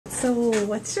So,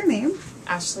 what's your name?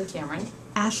 Ashley Cameron.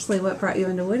 Ashley, what brought you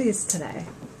into Woody's today?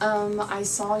 I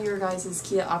saw your guys'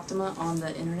 Kia Optima on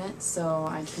the internet, so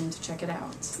I came to check it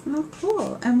out. Oh,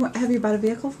 cool. And have you bought a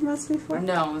vehicle from us before?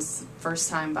 No, it's first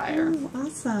time buyer. Oh,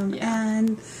 awesome. Yeah.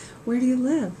 And where do you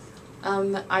live?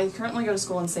 I currently go to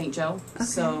school in St. Joe, Okay.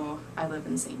 so I live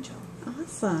in St. Joe.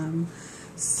 Awesome.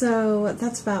 So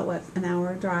that's about, what, an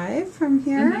hour drive from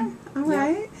here? Mm-hmm. All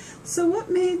right. So what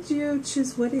made you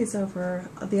choose Woody's over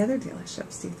the other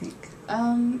dealerships, do you think?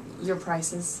 Your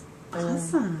prices.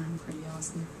 Awesome. Pretty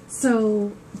awesome.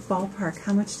 So, ballpark,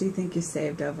 how much do you think you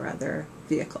saved over other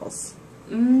vehicles?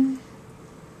 I don't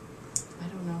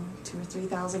know, $2,000 or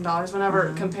 $3,000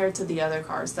 whenever compared to the other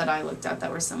cars that I looked at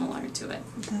that were similar to it.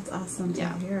 That's awesome to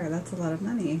Yeah. hear. That's a lot of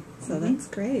money. So that's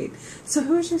great. So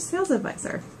who was your sales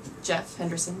advisor? Jeff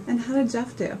Henderson. And how did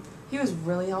Jeff do? He was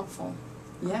really helpful.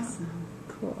 Yeah. Awesome.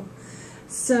 Cool.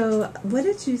 So what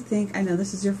did you think? I know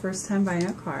this is your first time buying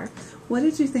a car. What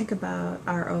did you think about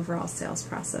our overall sales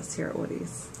process here at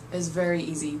Woody's? It was very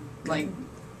easy. Like,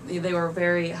 they were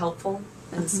very helpful,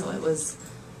 and so it was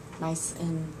nice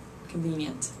and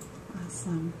convenient.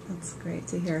 Awesome. That's great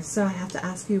to hear. So I have to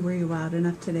ask you, were you wowed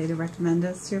enough today to recommend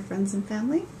us to your friends and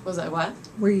family? Was I what?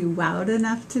 Were you wowed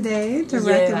enough today to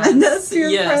recommend us to your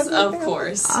friends and family? Yes, of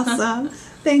course. Awesome.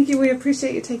 Thank you. We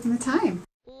appreciate you taking the time.